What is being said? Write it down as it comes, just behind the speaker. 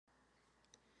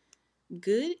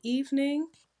Good evening,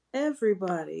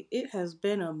 everybody. It has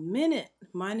been a minute.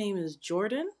 My name is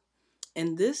Jordan,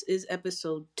 and this is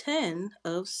episode 10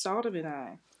 of Sodom and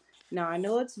I. Now, I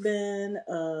know it's been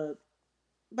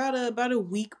about a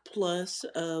week plus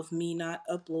of me not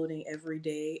uploading every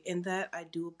day, and that I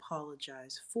do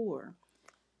apologize for.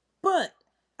 But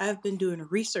I've been doing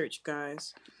research,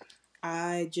 guys.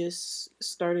 I just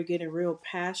started getting real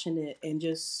passionate and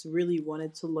just really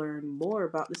wanted to learn more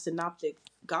about the Synoptic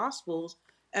Gospels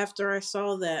after I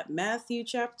saw that Matthew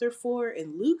chapter 4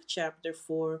 and Luke chapter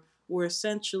 4 were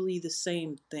essentially the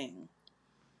same thing.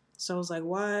 So I was like,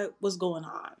 what's going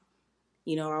on?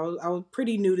 I was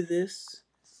pretty new to this.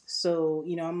 So,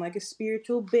 I'm like a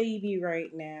spiritual baby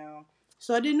right now.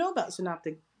 So I didn't know about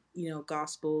Synoptic,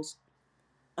 Gospels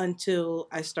until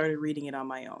I started reading it on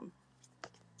my own.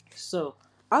 So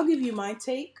I'll give you my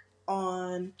take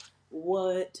on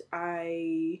what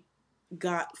I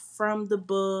got from the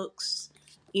books,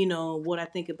 what I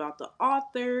think about the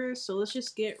author. So let's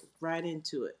just get right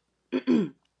into it.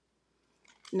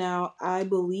 Now, I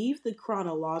believe the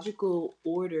chronological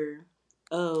order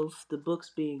of the books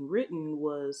being written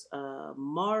was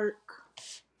Mark,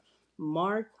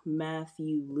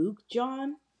 Matthew, Luke,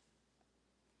 John.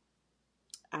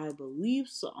 I believe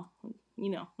so.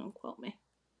 Don't quote me.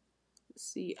 Let's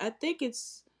see. I think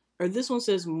this one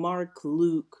says Mark,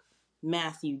 Luke,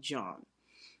 Matthew, John.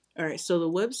 All right, so the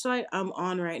website I'm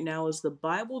on right now is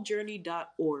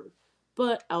thebiblejourney.org.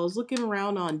 But I was looking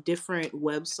around on different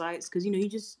websites because, you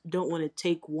just don't want to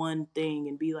take one thing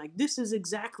and be like, this is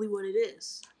exactly what it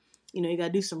is. You got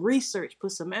to do some research,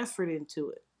 put some effort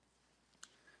into it.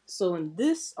 So on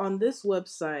this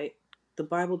website,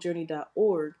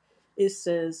 thebiblejourney.org, it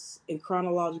says in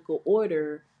chronological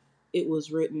order, it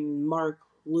was written Mark,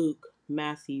 Luke,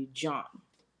 Matthew, John.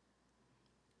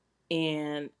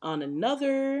 And on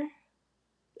another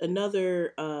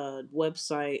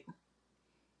website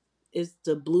is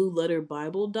the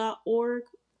blueletterbible.org.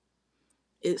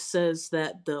 It says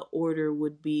that the order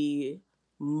would be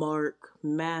Mark,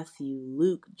 Matthew,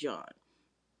 Luke, John.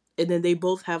 And then they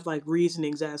both have like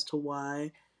reasonings as to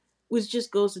why, which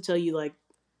just goes to tell you like,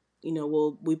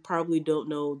 well, we probably don't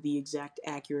know the exact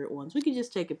accurate ones. We could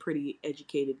just take a pretty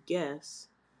educated guess.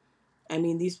 I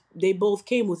mean, they both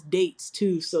came with dates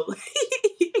too, so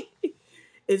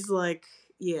it's like,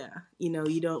 yeah,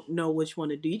 you don't know which one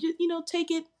to do. You just, take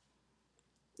it.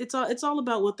 It's all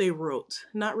about what they wrote,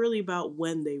 not really about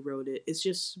when they wrote it. It's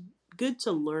just good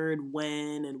to learn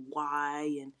when and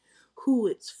why and who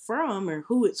it's from or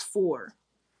who it's for.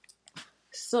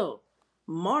 So,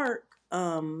 Mark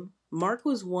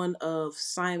was one of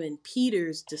Simon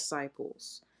Peter's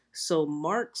disciples. So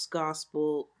Mark's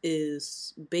gospel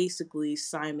is basically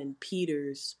Simon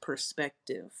Peter's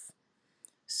perspective.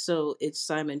 So it's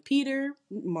Simon Peter,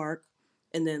 Mark,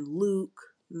 and then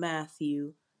Luke,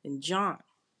 Matthew, and John.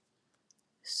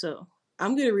 So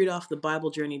I'm gonna read off the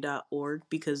BibleJourney.org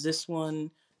because this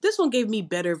one gave me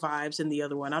better vibes than the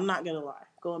other one. I'm not gonna lie.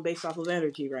 Going based off of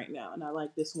energy right now, and I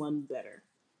like this one better.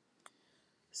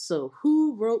 So,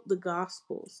 who wrote the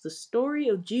Gospels? The story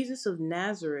of Jesus of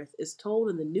Nazareth is told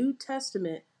in the New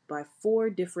Testament by 4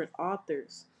 different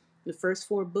authors. The first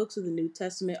 4 books of the New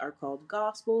Testament are called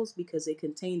Gospels because they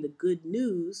contain the good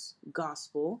news,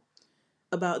 gospel,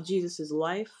 about Jesus'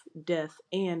 life, death,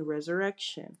 and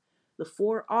resurrection. The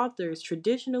 4 authors,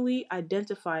 traditionally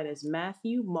identified as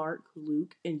Matthew, Mark,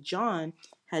 Luke, and John,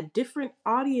 had different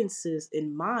audiences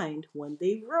in mind when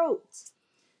they wrote.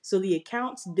 So the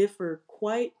accounts differ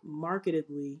quite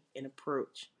markedly in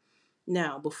approach.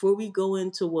 Now, before we go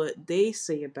into what they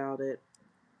say about it,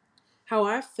 how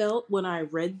I felt when I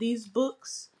read these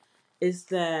books is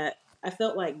that I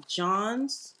felt like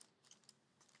John's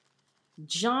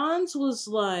was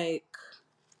like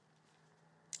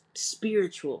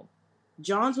spiritual.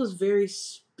 John's was very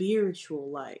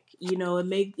spiritual like.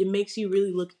 It makes you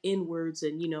really look inwards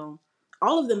and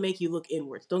all of them make you look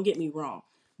inwards. Don't get me wrong.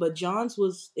 But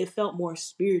it felt more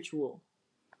spiritual,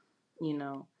 you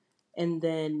know. And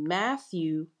then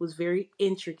Matthew was very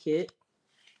intricate.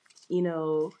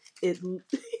 It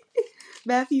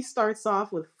Matthew starts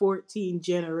off with 14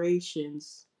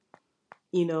 generations,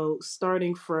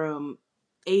 starting from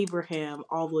Abraham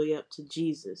all the way up to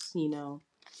Jesus.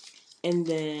 And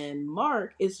then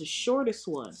Mark is the shortest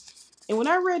one. And when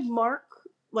I read Mark,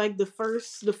 like the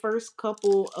first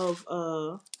couple of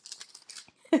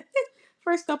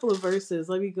verses,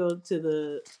 let me go to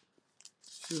the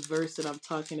verse that I'm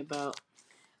talking about.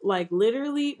 Like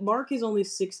literally, Mark is only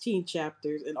 16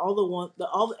 chapters, and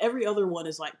every other one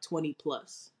is like 20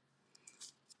 plus.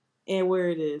 And where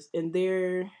it is, and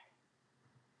there,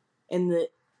 and the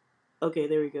Okay,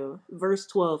 there we go. Verse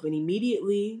 12. And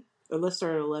immediately, or let's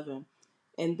start at 11.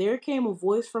 And there came a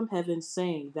voice from heaven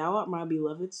saying, Thou art my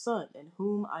beloved Son, in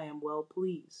whom I am well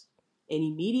pleased. And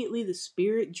immediately the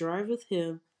Spirit driveth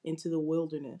him into the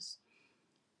wilderness.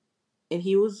 And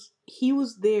he was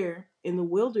there in the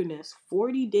wilderness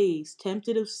 40 days,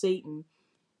 tempted of Satan,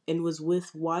 and was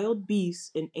with wild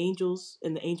beasts, and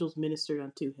the angels ministered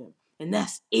unto him. And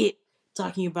that's it.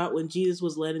 Talking about when Jesus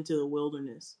was led into the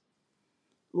wilderness.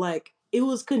 Like, it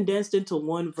was condensed into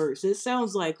one verse. It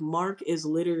sounds like Mark is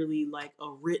literally like a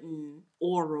written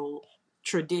oral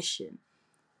tradition.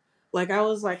 I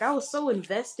was so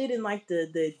invested in like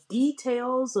the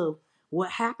details of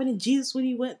what happened to Jesus when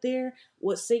he went there,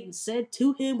 what Satan said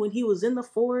to him when he was in the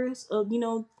forest of,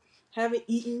 having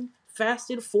eaten,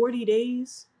 fasted 40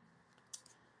 days.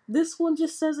 This one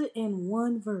just says it in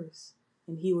one verse.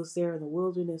 And he was there in the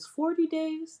wilderness 40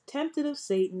 days, tempted of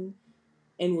Satan,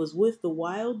 and was with the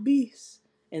wild beasts,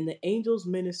 and the angels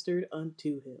ministered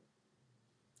unto him.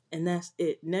 And that's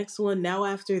it. Next one, now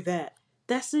after that.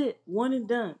 That's it. One and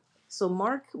done. So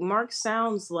Mark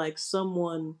sounds like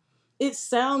someone, it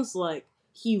sounds like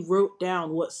he wrote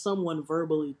down what someone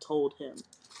verbally told him,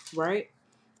 right?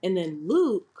 And then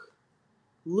Luke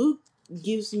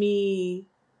gives me,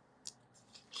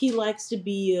 he likes to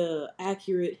be a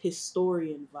accurate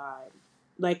historian vibe.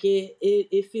 Like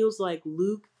it feels like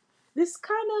Luke, this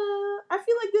kind of, I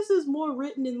feel like this is more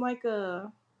written in like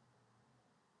a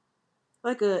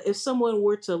if someone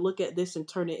were to look at this and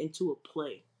turn it into a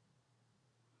play.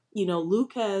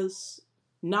 Luke has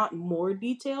not more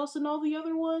details than all the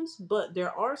other ones, but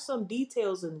there are some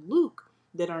details in Luke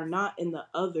that are not in the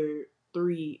other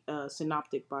three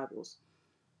synoptic Bibles.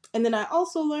 And then I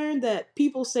also learned that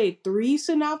people say three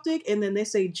synoptic, and then they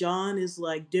say John is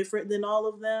like different than all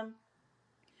of them.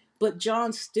 But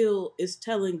John still is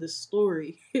telling the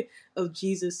story of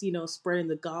Jesus, spreading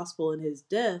the gospel and his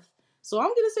death. So I'm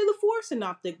going to say the four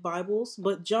synoptic Bibles,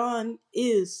 but John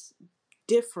is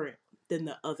different than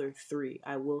the other three.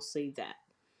 I will say that,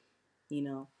 you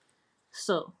know.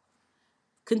 So,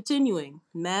 continuing,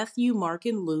 Matthew, Mark,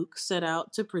 and Luke set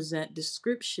out to present a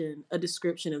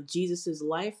description of Jesus'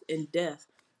 life and death,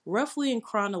 roughly in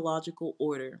chronological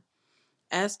order.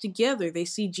 As together they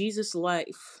see Jesus'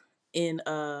 life in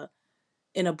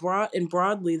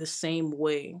broadly the same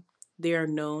way. They are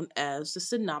known as the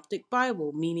Synoptic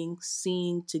Bible, meaning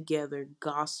seeing together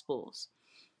Gospels.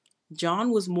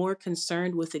 John was more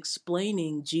concerned with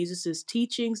explaining Jesus'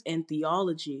 teachings and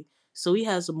theology, so he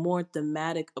has a more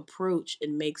thematic approach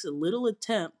and makes a little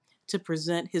attempt to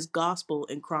present his gospel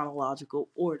in chronological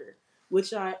order,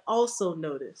 which I also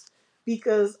noticed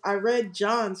because I read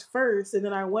John's first and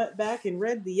then I went back and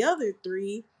read the other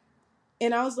three,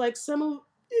 and I was like,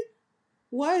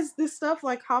 why is this stuff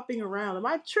like hopping around? Am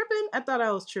I tripping? I thought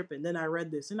I was tripping. Then I read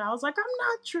this and I was like, I'm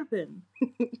not tripping.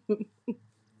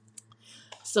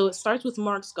 So it starts with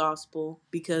Mark's gospel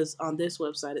because on this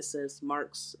website it says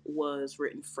Mark's was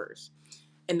written first.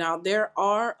 And now there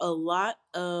are a lot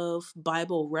of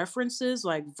Bible references,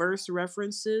 like verse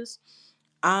references.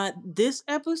 This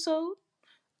episode,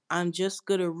 I'm just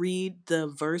going to read the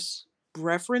verse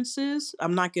references.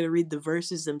 I'm not going to read the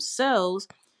verses themselves.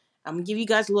 I'm going to give you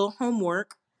guys a little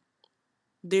homework.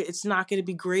 It's not going to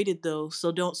be graded though,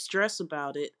 so don't stress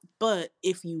about it. But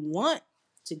if you want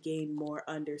to gain more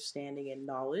understanding and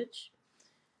knowledge,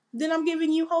 then I'm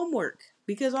giving you homework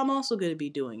because I'm also going to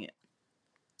be doing it.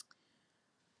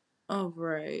 All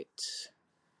right.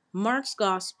 Mark's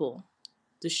Gospel.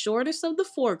 The shortest of the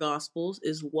four Gospels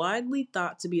is widely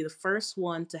thought to be the first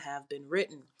one to have been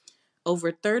written. Over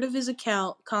a third of his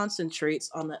account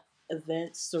concentrates on the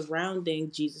events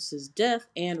surrounding Jesus' death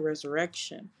and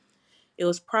resurrection. It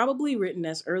was probably written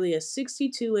as early as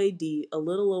 62 AD, a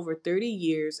little over 30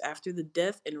 years after the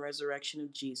death and resurrection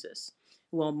of Jesus,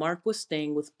 while Mark was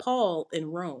staying with Paul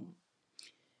in Rome.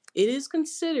 It is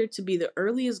considered to be the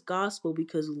earliest gospel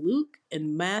because Luke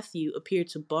and Matthew appear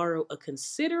to borrow a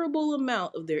considerable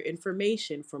amount of their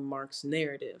information from Mark's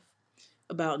narrative.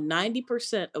 About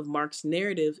 90% of Mark's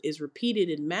narrative is repeated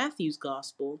in Matthew's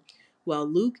gospel, while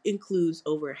Luke includes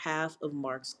over half of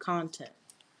Mark's content.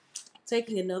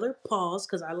 Taking another pause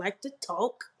because I like to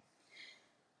talk.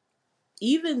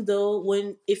 Even though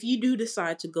if you do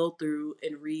decide to go through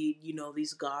and read,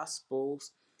 these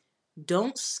gospels,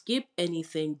 don't skip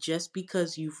anything just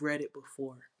because you've read it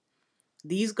before.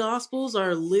 These gospels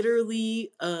are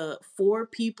literally four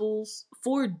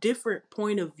different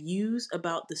point of views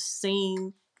about the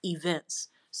same events.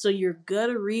 So you're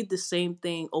gonna read the same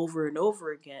thing over and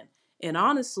over again. And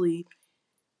honestly,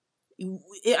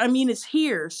 it's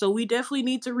here, so we definitely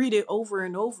need to read it over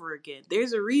and over again.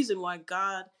 There's a reason why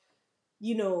God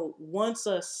wants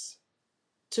us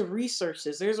to research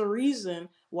this. There's a reason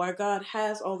why God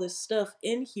has all this stuff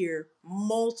in here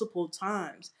multiple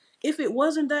times. If it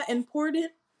wasn't that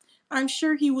important, I'm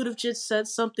sure he would have just said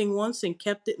something once and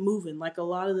kept it moving, like a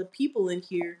lot of the people in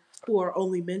here who are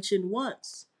only mentioned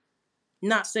once.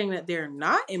 Not saying that they're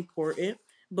not important,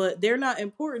 but they're not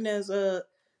important as the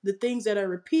things that are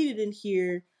repeated in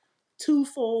here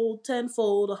twofold,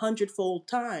 tenfold, 100-fold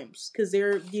times. Because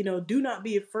they're, do not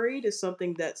be afraid is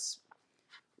something that's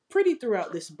pretty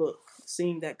throughout this book,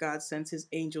 seeing that God sends his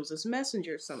angels as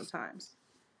messengers sometimes.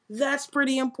 That's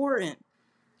pretty important.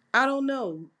 I don't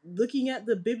know. Looking at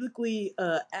the biblically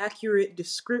accurate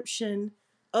description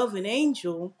of an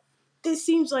angel, it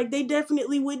seems like they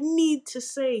definitely would need to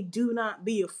say, do not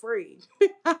be afraid.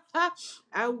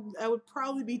 I would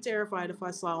probably be terrified if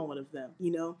I saw one of them.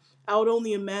 I would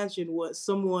only imagine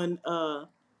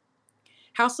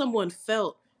how someone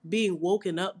felt being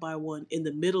woken up by one in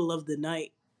the middle of the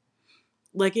night.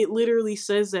 Like, it literally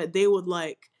says that they would,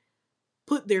 like,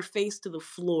 put their face to the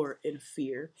floor in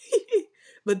fear.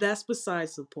 But that's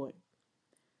besides the point.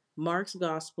 Mark's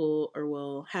gospel, or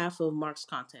well, half of Mark's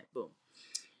content, boom.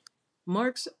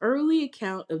 Mark's early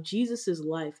account of Jesus'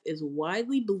 life is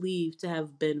widely believed to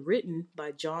have been written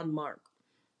by John Mark,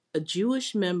 a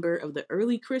Jewish member of the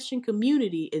early Christian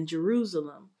community in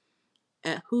Jerusalem,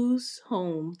 at whose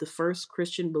home the first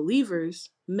Christian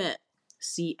believers met.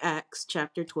 See Acts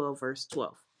chapter 12, verse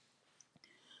 12.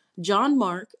 John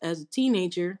Mark, as a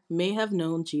teenager, may have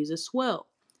known Jesus well.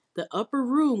 The upper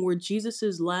room where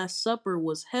Jesus' Last Supper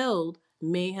was held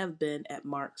may have been at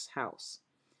Mark's house.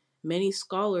 Many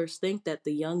scholars think that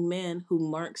the young man who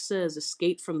Mark says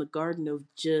escaped from the Garden of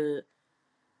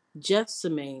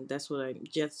Gethsemane,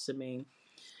 Gethsemane,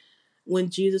 when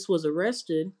Jesus was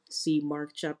arrested, see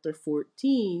Mark chapter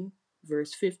 14,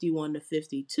 verse 51 to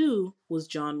 52, was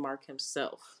John Mark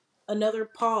himself. Another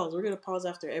pause. We're going to pause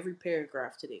after every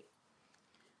paragraph today.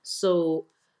 So,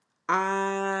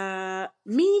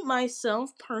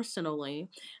 myself personally,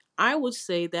 I would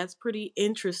say that's pretty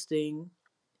interesting,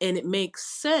 and it makes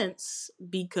sense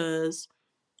because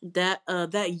that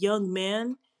young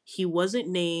man, he wasn't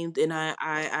named, and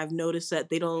I've noticed that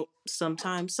they don't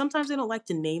sometimes they don't like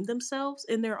to name themselves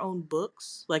in their own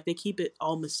books, like they keep it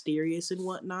all mysterious and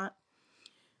whatnot.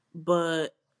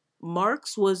 But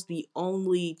Mark's was the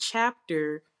only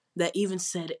chapter that even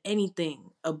said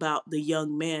anything about the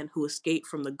young man who escaped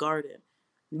from the garden.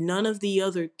 None of the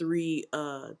other three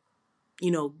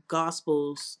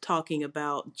gospels talking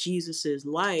about Jesus's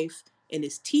life and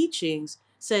his teachings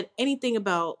said anything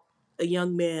about a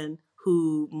young man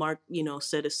who Mark,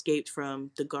 said escaped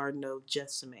from the Garden of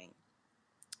Gethsemane.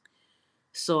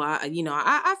 So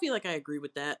I feel like I agree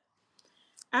with that.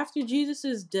 After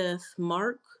Jesus' death,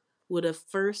 Mark would have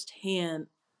first-hand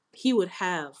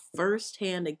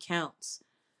accounts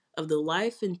of the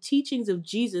life and teachings of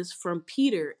Jesus from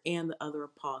Peter and the other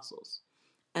apostles.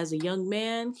 As a young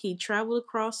man, he traveled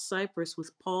across Cyprus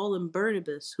with Paul and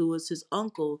Barnabas, who was his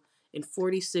uncle, in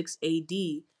 46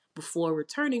 AD, before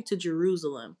returning to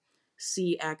Jerusalem.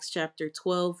 See Acts chapter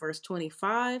 12, verse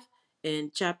 25,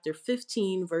 and chapter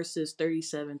 15, verses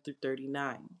 37 through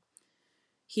 39.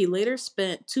 He later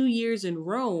spent 2 years in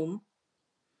Rome,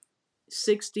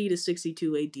 60 to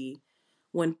 62 AD,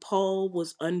 when Paul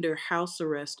was under house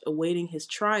arrest awaiting his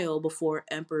trial before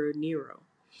Emperor Nero.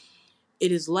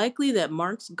 It is likely that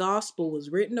Mark's gospel was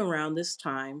written around this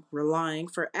time, relying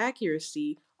for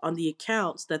accuracy on the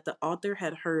accounts that the author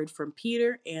had heard from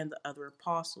Peter and the other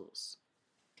apostles.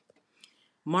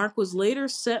 Mark was later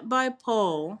sent by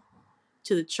Paul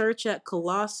to the church at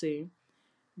Colossae,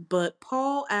 but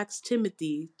Paul asked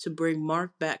Timothy to bring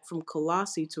Mark back from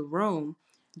Colossae to Rome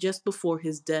just before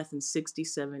his death in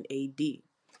 67 AD.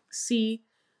 See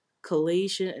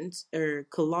Colossians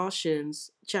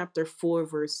chapter 4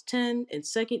 verse 10 and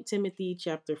 2 Timothy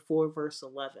chapter 4 verse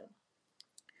 11.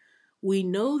 We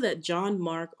know that John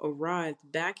Mark arrived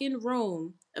back in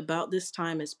Rome about this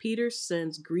time as Peter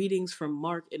sends greetings from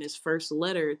Mark in his first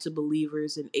letter to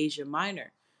believers in Asia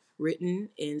Minor, written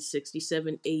in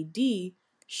 67 AD,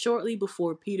 shortly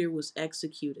before Peter was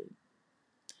executed.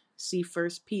 See 1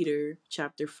 Peter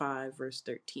chapter 5 verse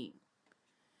 13.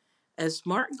 As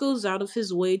Mark goes out of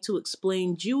his way to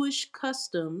explain Jewish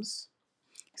customs,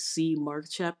 see Mark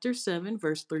chapter 7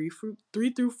 verse 3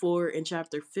 through 4 and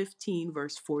chapter 15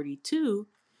 verse 42,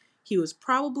 he was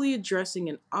probably addressing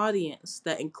an audience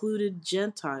that included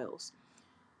Gentiles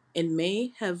and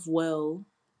may have well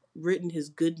written his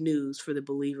good news for the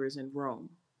believers in Rome.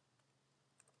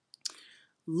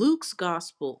 Luke's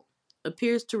gospel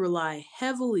appears to rely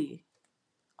heavily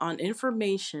on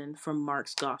information from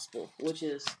Mark's Gospel, which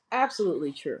is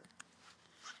absolutely true,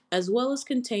 as well as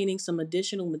containing some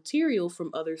additional material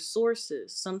from other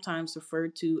sources, sometimes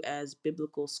referred to as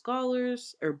biblical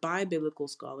scholars or by biblical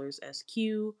scholars as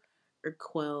Q or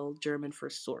Quell, German for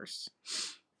source.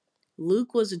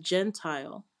 Luke was a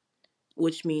Gentile,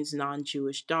 which means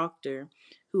non-Jewish doctor,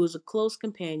 who was a close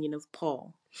companion of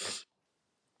Paul.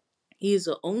 He is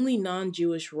the only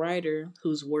non-Jewish writer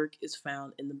whose work is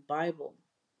found in the Bible.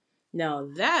 Now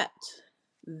that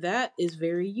is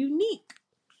very unique,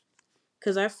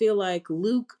 because I feel like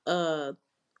Luke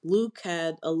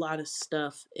had a lot of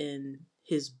stuff in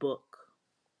his book,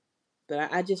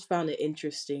 but I just found it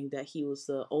interesting that he's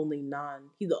the only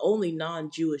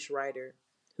non-Jewish writer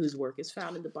whose work is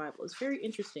found in the Bible. It's very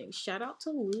interesting. Shout out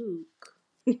to Luke.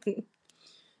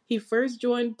 He first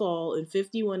joined Paul in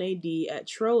 51 AD at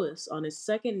Troas on his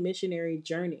second missionary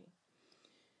journey.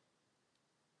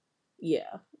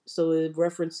 Yeah, so it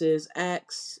references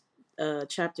Acts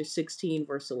chapter 16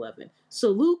 verse 11. So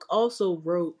Luke also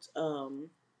wrote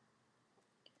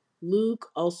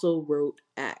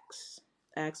Acts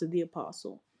of the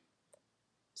Apostle.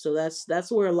 So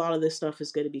that's where a lot of this stuff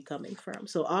is going to be coming from.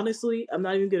 So honestly, I'm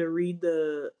not even going to read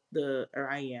or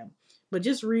I am, but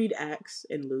just read Acts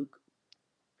and Luke.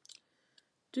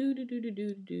 And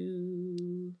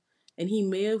he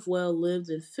may have well lived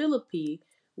in Philippi,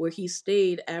 where he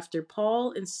stayed after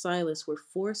Paul and Silas were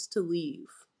forced to leave.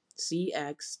 See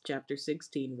Acts chapter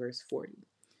 16 verse 40.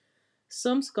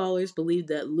 Some scholars believe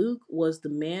that Luke was the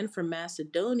man from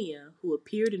Macedonia who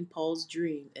appeared in Paul's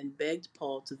dream and begged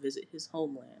Paul to visit his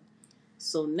homeland.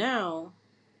 So now,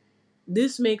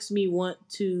 this makes me want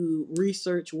to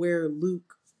research where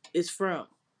Luke is from.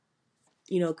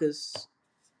 Because,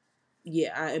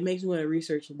 it makes me want to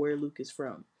research where Luke is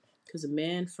from. Because a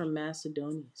man from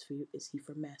Macedonia, is he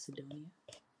from Macedonia?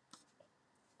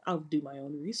 I'll do my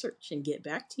own research and get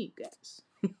back to you guys.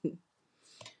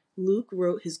 Luke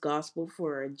wrote his gospel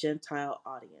for a Gentile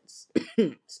audience.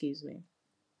 Excuse me.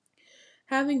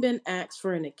 Having been asked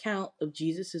for an account of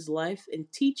Jesus' life and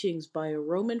teachings by a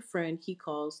Roman friend he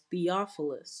calls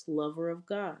Theophilus, lover of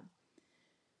God.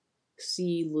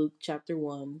 See Luke chapter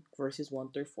 1, verses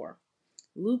 1 through 4.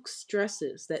 Luke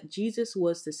stresses that Jesus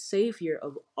was the savior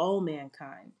of all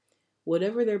mankind,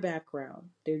 whatever their background,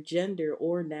 their gender,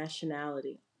 or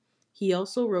nationality. He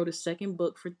also wrote a second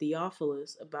book for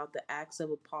Theophilus about the Acts of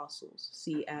Apostles.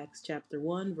 See Acts chapter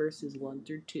 1, verses 1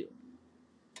 through 2.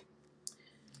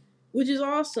 Which is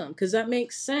awesome, because that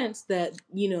makes sense that,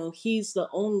 he's the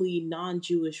only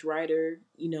non-Jewish writer,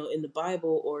 in the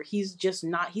Bible, or he's just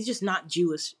not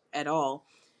Jewish at all.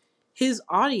 His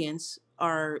audience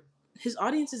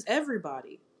is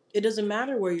everybody. It doesn't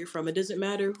matter where you're from. It doesn't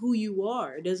matter who you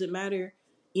are. It doesn't matter,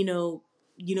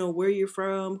 where you're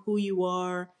from, who you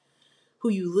are, who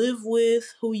you live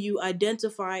with, who you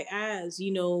identify as,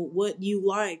 what you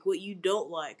like, what you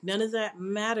don't like. None of that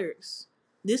matters.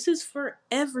 This is for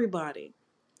everybody.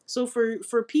 So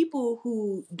for people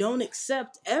who don't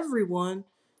accept everyone,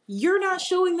 you're not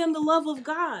showing them the love of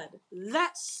God.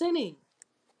 That's sinning.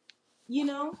 We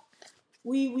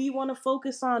want to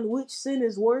focus on which sin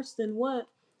is worse than what.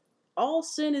 All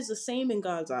sin is the same in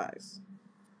God's eyes.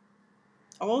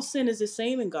 All sin is the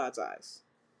same in God's eyes.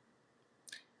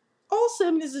 All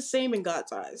sin is the same in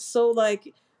God's eyes. So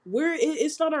like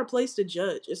it's not our place to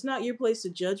judge. It's not your place to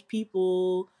judge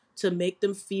people, to make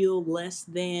them feel less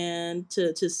than,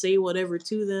 to say whatever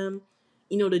to them,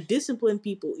 to discipline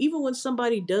people, even when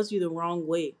somebody does you the wrong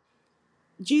way.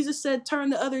 Jesus said, turn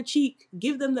the other cheek,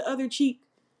 give them the other cheek.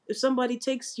 If somebody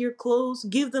takes your clothes,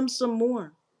 give them some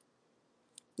more.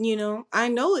 I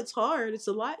know it's hard. It's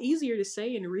a lot easier to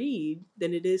say and read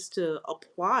than it is to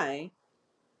apply.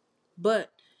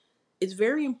 But it's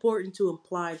very important to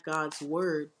apply God's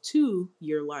word to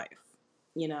your life,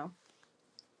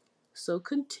 So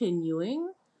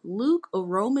continuing, Luke, a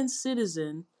Roman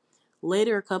citizen,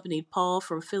 later accompanied Paul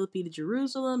from Philippi to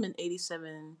Jerusalem in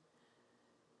 57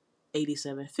 AD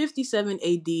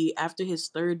after his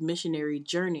third missionary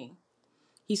journey.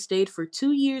 He stayed for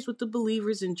 2 years with the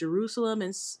believers in Jerusalem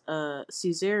and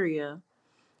Caesarea,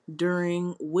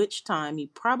 during which time he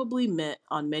probably met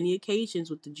on many occasions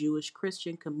with the Jewish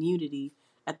Christian community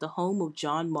at the home of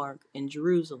John Mark in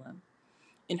Jerusalem,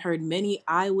 and heard many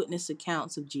eyewitness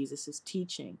accounts of Jesus'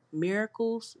 teaching,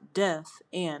 miracles, death,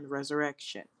 and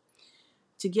resurrection.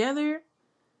 Together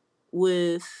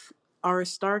with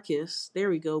Aristarchus, there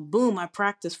we go, boom, I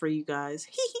practiced for you guys.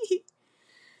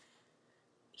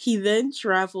 He then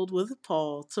traveled with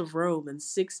Paul to Rome in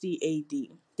 60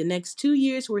 AD. The next 2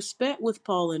 years were spent with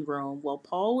Paul in Rome while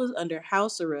Paul was under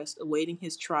house arrest awaiting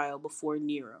his trial before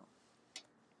Nero.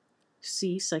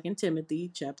 See 2 Timothy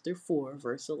chapter 4,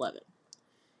 verse 11.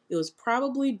 It was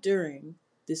probably during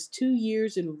this 2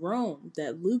 years in Rome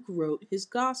that Luke wrote his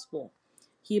gospel.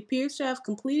 He appears to have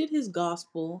completed his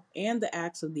gospel and the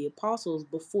Acts of the Apostles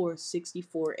before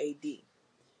 64 AD,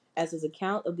 as his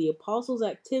account of the apostles'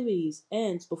 activities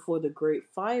ends before the Great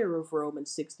Fire of Rome in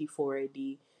 64 AD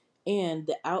and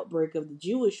the outbreak of the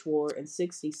Jewish War in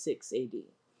 66 AD.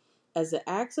 As the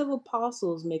Acts of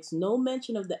Apostles makes no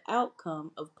mention of the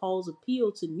outcome of Paul's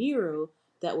appeal to Nero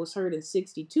that was heard in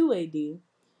 62 AD,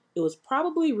 it was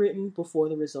probably written before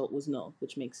the result was known,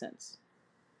 which makes sense.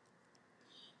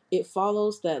 It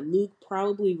follows that Luke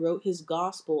probably wrote his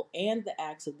gospel and the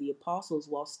Acts of the Apostles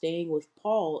while staying with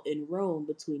Paul in Rome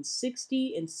between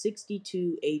 60 and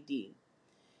 62 AD,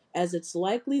 as it's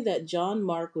likely that John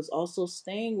Mark was also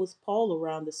staying with Paul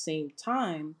around the same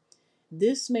time.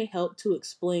 This may help to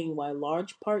explain why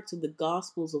large parts of the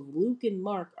Gospels of Luke and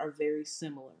Mark are very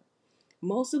similar.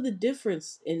 Most of the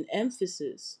difference in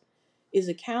emphasis is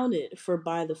accounted for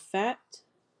by the fact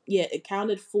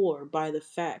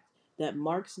that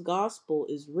Mark's gospel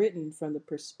is written from the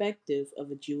perspective of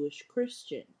a Jewish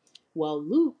Christian, while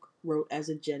Luke wrote as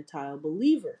a Gentile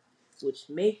believer, which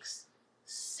makes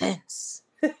sense.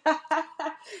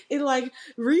 In like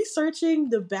researching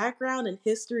the background and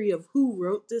history of who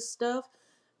wrote this stuff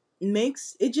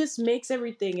makes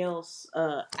everything else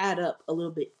add up a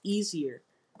little bit easier.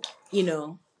 You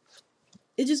know,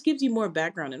 it just gives you more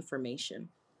background information.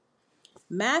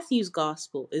 Matthew's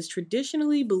Gospel is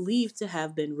traditionally believed to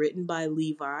have been written by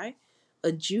Levi,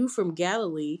 a Jew from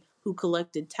Galilee who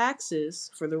collected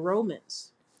taxes for the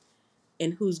Romans,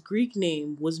 and whose Greek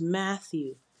name was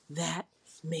Matthew. That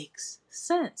makes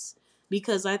sense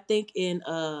because I think in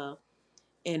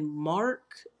Mark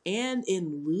and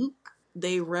in Luke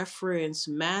they reference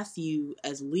Matthew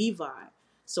as Levi.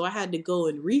 So I had to go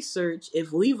and research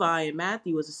if Levi and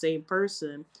Matthew was the same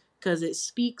person because it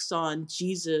speaks on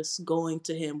Jesus going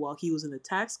to him while he was in the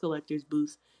tax collector's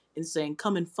booth and saying,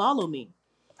 "Come and follow me."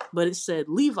 But it said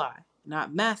Levi,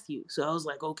 not Matthew. So I was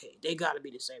like, okay, they got to be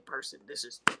the same person.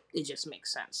 It just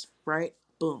makes sense, right?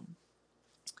 Boom.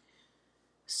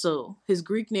 So his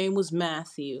Greek name was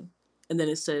Matthew. And then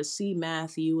it says, see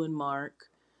Matthew and Mark.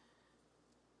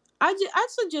 I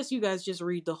suggest you guys just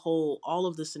read all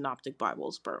of the Synoptic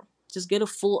Bibles, bro. Just get a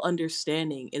full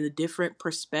understanding in the different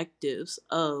perspectives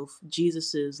of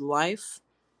Jesus's life,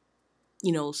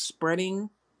 spreading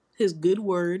his good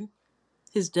word,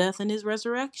 his death, and his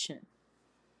resurrection.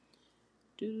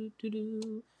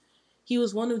 He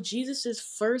was one of Jesus's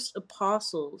first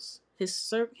apostles,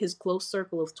 his close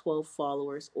circle of 12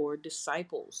 followers or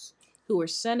disciples, who were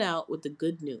sent out with the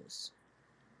good news.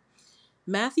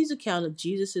 Matthew's account of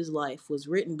Jesus' life was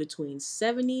written between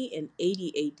 70 and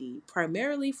 80 AD,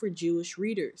 primarily for Jewish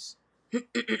readers.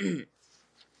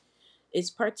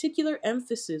 Its particular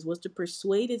emphasis was to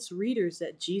persuade its readers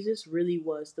that Jesus really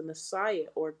was the Messiah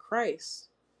or Christ,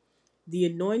 the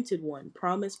anointed one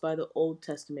promised by the Old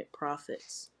Testament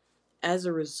prophets. As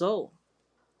a result,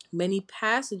 many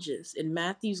passages in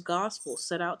Matthew's Gospel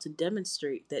set out to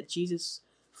demonstrate that Jesus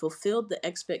fulfilled the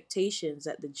expectations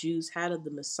that the Jews had of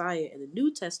the Messiah in the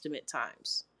New Testament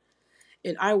times.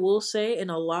 And I will say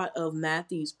in a lot of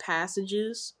Matthew's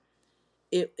passages,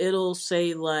 it'll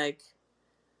say like,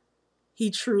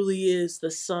 he truly is the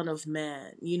Son of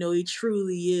Man. He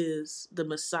truly is the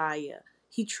Messiah.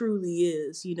 He truly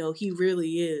is, he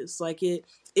really is. Like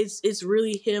it's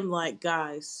really him. Like,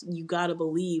 guys, you gotta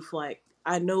believe. Like,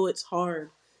 I know it's hard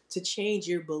to change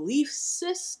your belief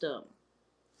system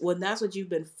when that's what you've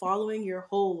been following your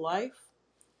whole life.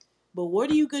 But what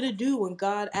are you going to do when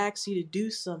God asks you to do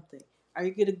something? Are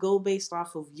you going to go based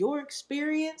off of your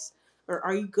experience, or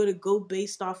are you going to go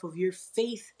based off of your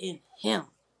faith in Him?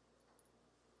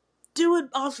 Do it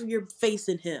off of your faith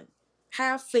in Him.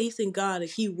 Have faith in God and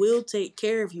He will take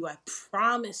care of you. I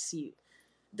promise you.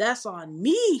 That's on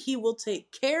me. He will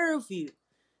take care of you.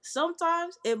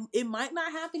 Sometimes it might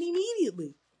not happen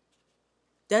immediately.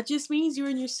 That just means you're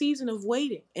in your season of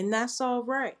waiting, and that's all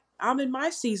right. I'm in my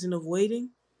season of waiting.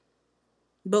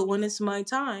 But when it's my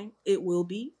time, it will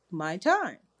be my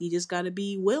time. You just got to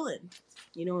be willing,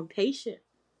 and patient.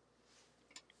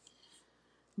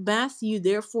 Matthew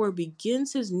therefore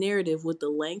begins his narrative with a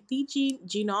lengthy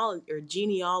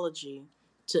genealogy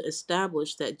to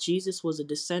establish that Jesus was a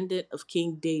descendant of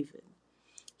King David.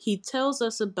 He tells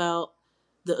us about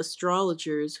the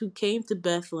astrologers who came to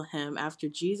Bethlehem after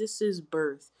Jesus'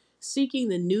 birth, seeking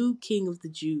the new king of the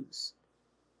Jews.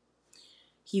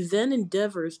 He then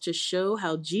endeavors to show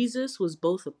how Jesus was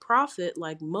both a prophet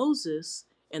like Moses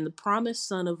and the promised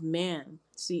Son of Man.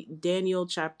 See Daniel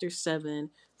chapter 7,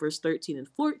 verse 13 and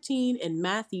 14, and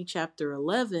Matthew chapter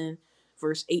 11,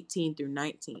 verse 18 through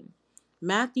 19.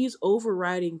 Matthew's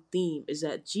overriding theme is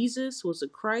that Jesus was the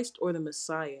Christ or the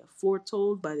Messiah,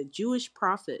 foretold by the Jewish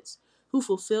prophets who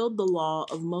fulfilled the law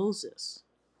of Moses.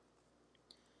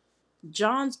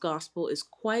 John's gospel is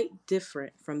quite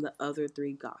different from the other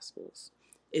three gospels.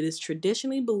 It is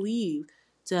traditionally believed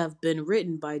to have been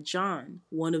written by John,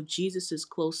 one of Jesus'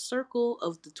 close circle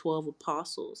of the 12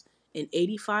 apostles, in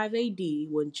 85 AD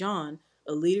when John,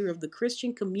 a leader of the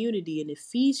Christian community in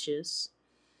Ephesus,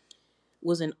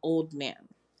 was an old man.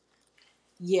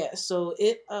 Yeah, so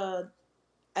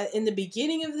in the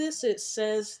beginning of this, it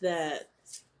says that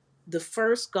the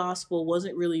first gospel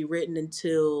wasn't really written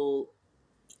until,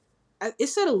 it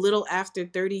said a little after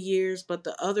 30 years, but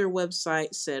the other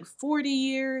website said 40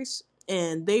 years,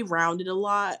 and they rounded a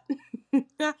lot.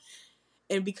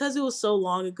 And because it was so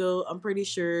long ago, I'm pretty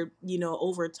sure,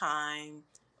 over time,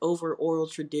 over oral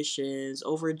traditions,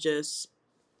 over just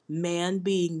man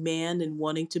being man and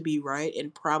wanting to be right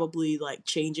and probably like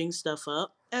changing stuff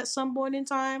up at some point in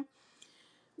time,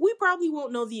 we probably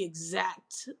won't know the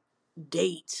exact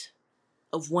date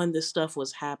of when this stuff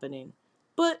was happening,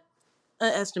 but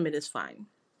an estimate is fine.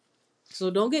 So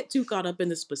don't get too caught up in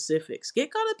the specifics.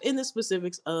 Get caught up in the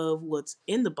specifics of what's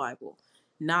in the Bible,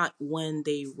 not when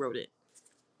they wrote it.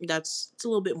 It's a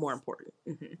little bit more important.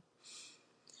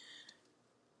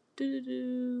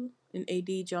 In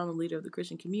AD, John, the leader of the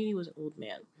Christian community, was an old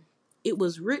man. It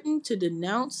was written to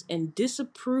denounce and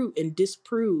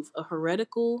disprove a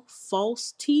heretical,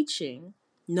 false teaching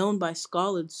known by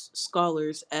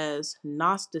scholars as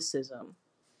Gnosticism.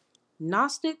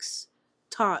 Gnostics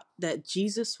taught that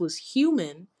Jesus was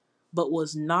human but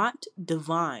was not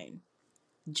divine.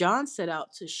 John set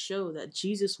out to show that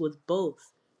Jesus was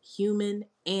both human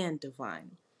and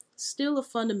divine, still a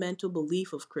fundamental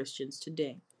belief of Christians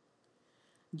today.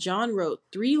 John wrote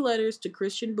 3 letters to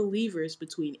Christian believers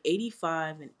between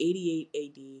 85 and 88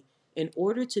 AD in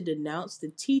order to denounce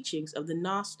the teachings of the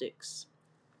Gnostics.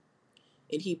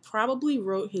 And he probably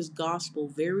wrote his gospel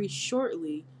very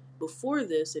shortly before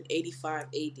this in 85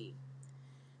 AD.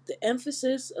 The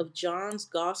emphasis of John's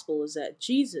gospel is that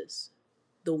Jesus,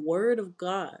 the Word of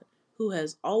God, who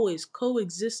has always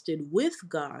coexisted with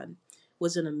God,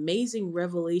 was an amazing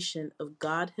revelation of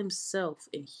God himself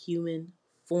in human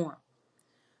form.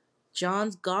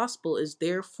 John's gospel is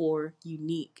therefore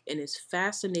unique and is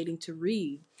fascinating to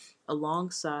read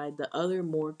alongside the other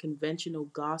more conventional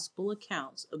gospel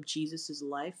accounts of Jesus'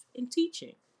 life and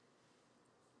teaching.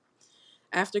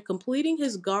 After completing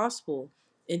his gospel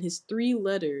in his 3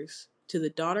 letters to the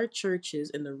daughter churches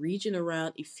in the region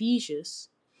around Ephesus,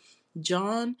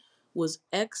 John was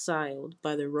exiled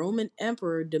by the Roman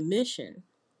Emperor Domitian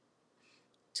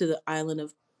to the island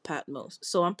of Patmos.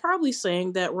 So I'm probably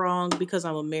saying that wrong because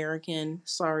I'm American.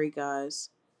 Sorry, guys.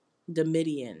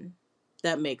 Domitian.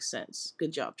 That makes sense.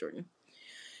 Good job, Jordan.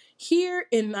 Here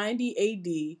in 90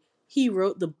 AD, he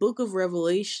wrote the book of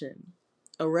Revelation,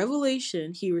 a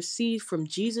revelation he received from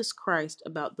Jesus Christ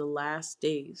about the last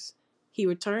days. He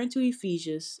returned to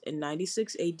Ephesus in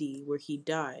 96 AD, where he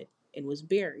died and was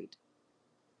buried.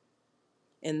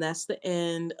 And that's the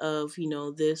end of,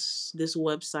 this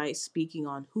website speaking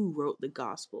on who wrote the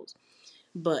Gospels.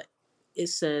 But it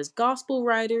says Gospel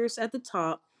writers at the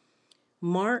top.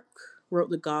 Mark wrote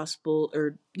the Gospel,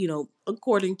 or,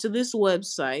 according to this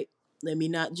website. Let me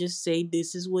not just say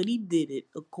this is what he did it.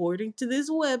 According to this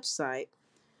website,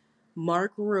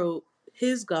 Mark wrote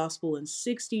his Gospel in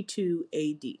 62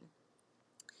 AD.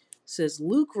 Says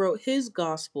Luke wrote his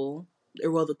Gospel,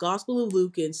 the Gospel of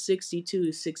Luke in 62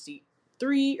 to 63,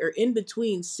 or in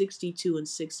between 62 and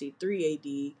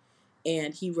 63 AD,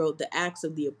 and he wrote the Acts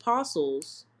of the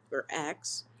Apostles, or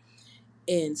Acts,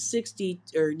 in 60,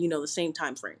 or the same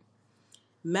time frame.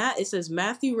 It says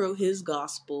Matthew wrote his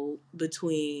Gospel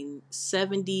between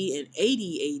 70 and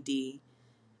 80 AD,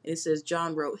 and it says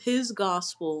John wrote his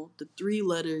Gospel, the 3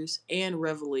 letters, and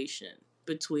Revelation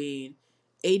between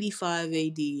 85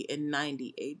 AD and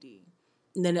 90 AD.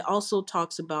 And then it also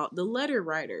talks about the letter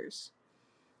writers,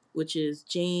 which is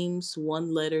James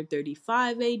 1 letter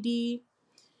 35 AD,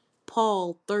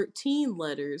 Paul 13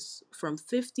 letters from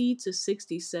 50 to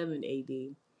 67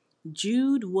 AD,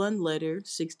 Jude 1 letter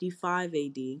 65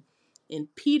 AD,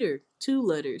 and Peter 2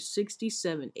 letters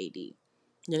 67 AD.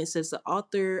 Then it says the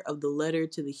author of the letter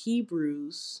to the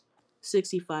Hebrews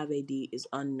 65 AD is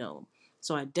unknown.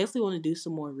 So I definitely want to do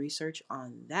some more research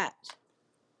on that.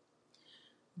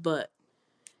 But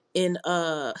in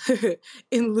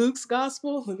in Luke's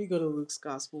gospel, let me go to Luke's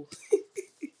gospel.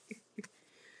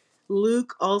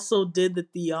 Luke also did the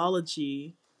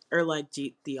theology, or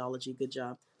theology, good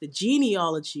job. the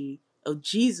genealogy of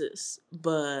Jesus,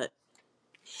 but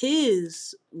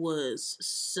his was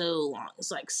so long.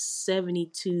 It's like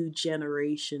 72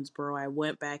 generations, bro. I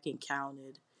went back and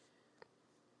counted.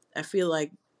 I feel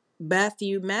like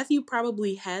Matthew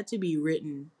probably had to be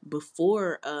written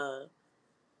before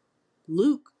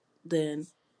Luke then,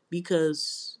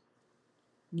 because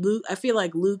Luke, I feel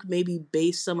like Luke maybe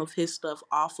based some of his stuff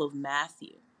off of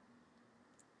Matthew,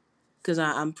 because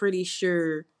I'm pretty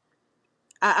sure,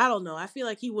 I don't know, I feel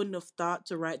like he wouldn't have thought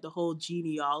to write the whole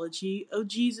genealogy of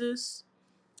Jesus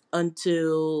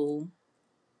until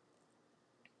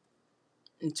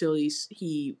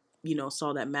he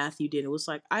saw that Matthew did. It was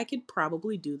like, I could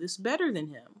probably do this better than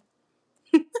him,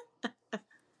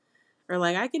 or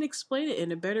like I can explain it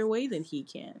in a better way than he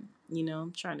can.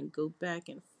 I'm trying to go back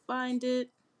and find it,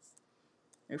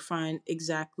 or find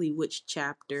exactly which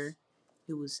chapter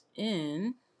it was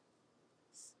in.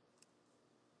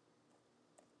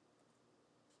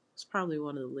 It's probably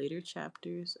one of the later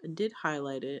chapters. I did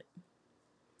highlight it.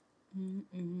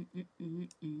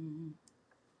 Mm-mm-mm-mm-mm.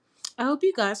 I hope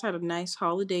you guys had a nice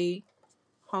holiday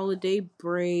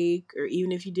break, or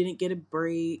even if you didn't get a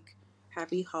break,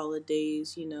 happy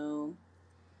holidays.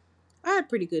 I had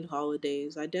pretty good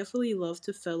holidays. I definitely love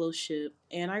to fellowship,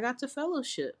 and I got to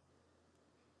fellowship.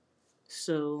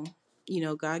 So,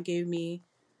 God gave me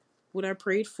what I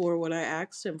prayed for, what I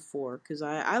asked him for, because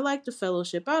I like the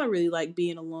fellowship. I don't really like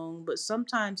being alone, but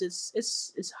sometimes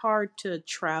it's hard to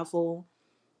travel,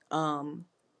 um,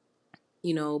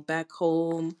 back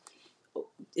home.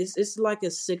 It's like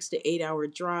a 6 to 8 hour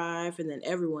drive, and then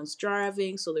everyone's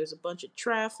driving, so there's a bunch of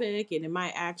traffic, and it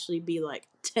might actually be like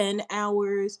 10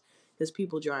 hours because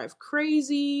people drive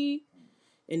crazy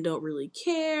and don't really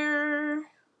care.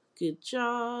 Good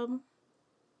job.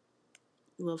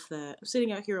 Love that. I'm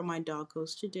sitting out here with my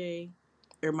doggos today.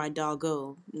 Or my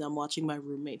doggo. And I'm watching my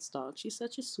roommate's dog. She's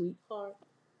such a sweetheart.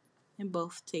 And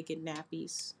both taking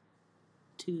nappies.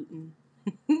 Tootin'.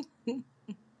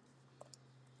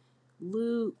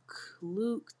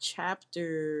 Luke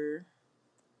chapter.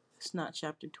 It's not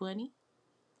chapter 20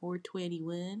 or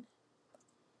 21.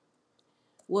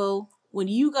 Well, when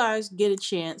you guys get a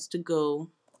chance to go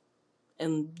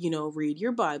and, read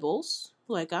your Bibles,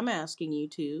 like I'm asking you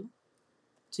to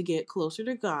get closer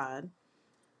to God,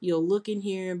 you'll look in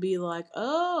here and be like,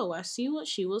 oh, I see what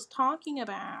she was talking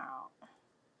about.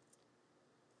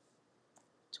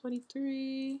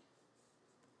 23.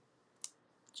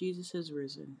 Jesus has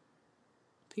risen.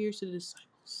 Appears to the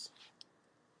disciples.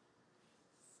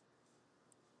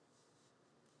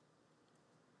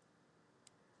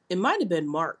 It might have been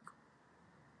Mark.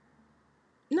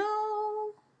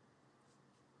 No,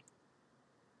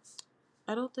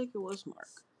 I don't think it was Mark.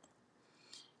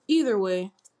 Either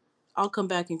way, I'll come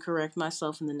back and correct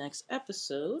myself in the next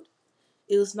episode.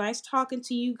 It was nice talking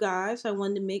to you guys. I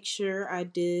wanted to make sure I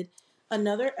did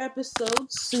another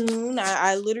episode soon.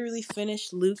 I literally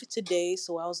finished Luke today,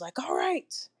 so I was like, all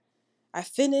right. I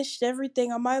finished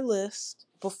everything on my list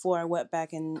before I went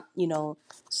back and,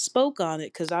 spoke on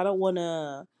it, because I don't want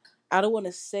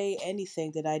to say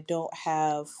anything that I don't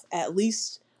have at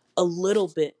least a little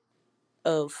bit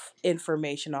of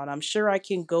information on. I'm sure I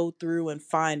can go through and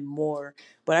find more,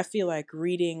 but I feel like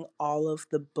reading all of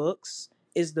the books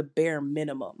is the bare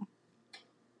minimum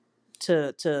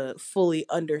to fully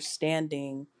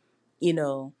understanding, you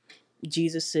know,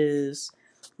 Jesus's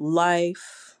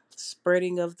life,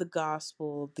 spreading of the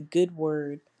gospel, the good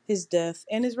word, his death,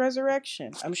 and his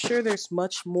resurrection. I'm sure there's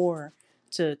much more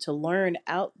to learn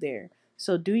out there.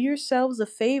 So do yourselves a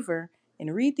favor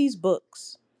and read these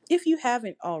books if you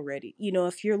haven't already.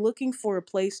 If you're looking for a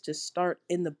place to start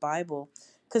in the Bible,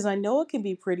 because I know it can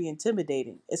be pretty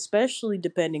intimidating, especially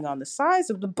depending on the size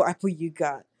of the Bible you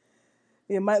got.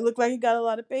 It might look like it got a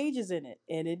lot of pages in it,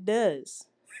 and it does.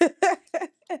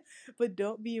 But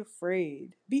don't be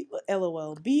afraid. Be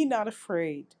LOL. Be not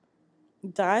afraid.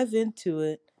 Dive into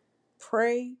it.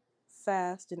 Pray,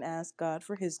 fast, and ask God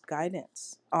for his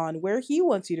guidance on where he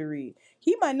wants you to read.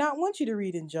 He might not want you to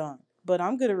read in John, but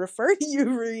I'm going to refer to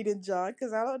you read in John,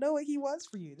 because I don't know what he wants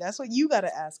for you. That's what you got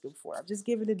to ask him for. I'm just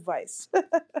giving advice.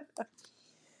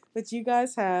 But you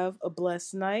guys have a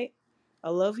blessed night. I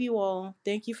love you all.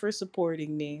 Thank you for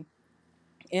supporting me.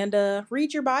 And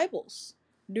read your Bibles.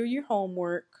 Do your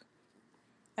homework.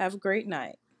 Have a great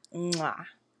night. Mwah.